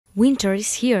Winter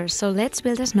is here, so let's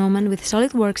build a snowman with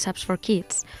Solidworks apps for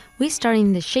kids. We start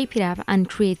in the Shape It app and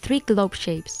create 3 globe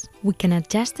shapes. We can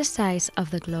adjust the size of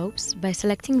the globes by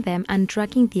selecting them and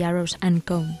dragging the arrows and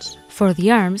cones. For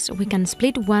the arms, we can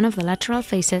split one of the lateral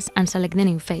faces and select the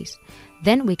new face.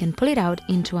 Then we can pull it out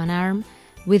into an arm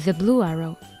with the blue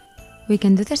arrow. We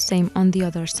can do the same on the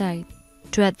other side.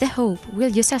 To add the hoop,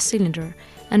 we'll use a cylinder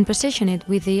and position it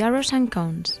with the arrows and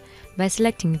cones. By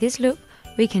selecting this loop,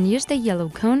 we can use the yellow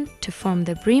cone to form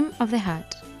the brim of the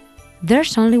hat.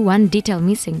 There's only one detail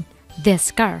missing, the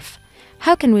scarf.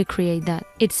 How can we create that?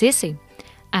 It's easy.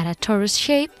 Add a torus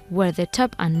shape where the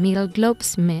top and middle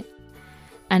globes meet.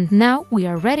 And now we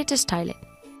are ready to style it.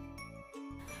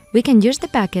 We can use the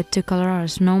bucket to color our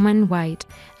snowman white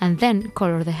and then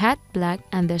color the hat black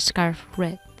and the scarf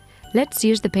red. Let's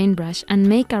use the paintbrush and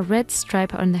make a red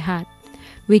stripe on the hat.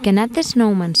 We can add the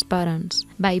snowman's buttons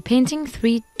by painting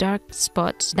 3 dark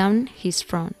spots down his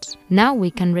front. Now we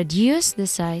can reduce the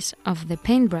size of the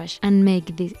paintbrush and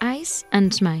make the eyes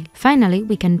and smile. Finally,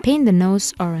 we can paint the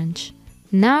nose orange.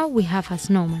 Now we have a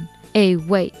snowman. Hey,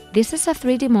 wait, this is a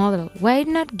 3D model. Why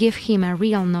not give him a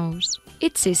real nose?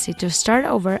 It's easy to start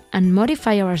over and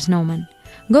modify our snowman.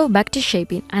 Go back to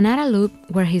shaping and add a loop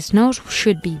where his nose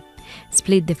should be.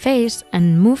 Split the face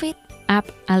and move it up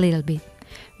a little bit.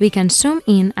 We can zoom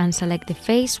in and select the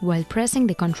face while pressing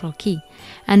the Ctrl key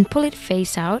and pull it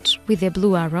face out with the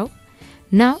blue arrow.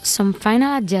 Now some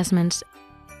final adjustments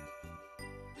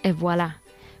and voila,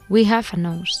 we have a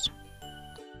nose.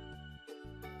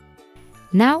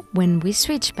 Now when we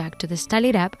switch back to the Style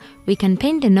It app, we can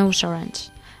paint the nose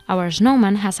orange. Our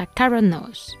snowman has a carrot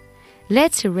nose.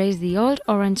 Let's erase the old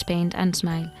orange paint and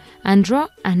smile and draw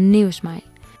a new smile.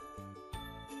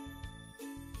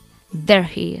 There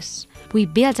he is. We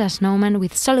built a snowman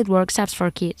with Solidworks apps for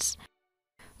kids.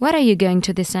 What are you going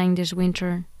to design this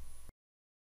winter?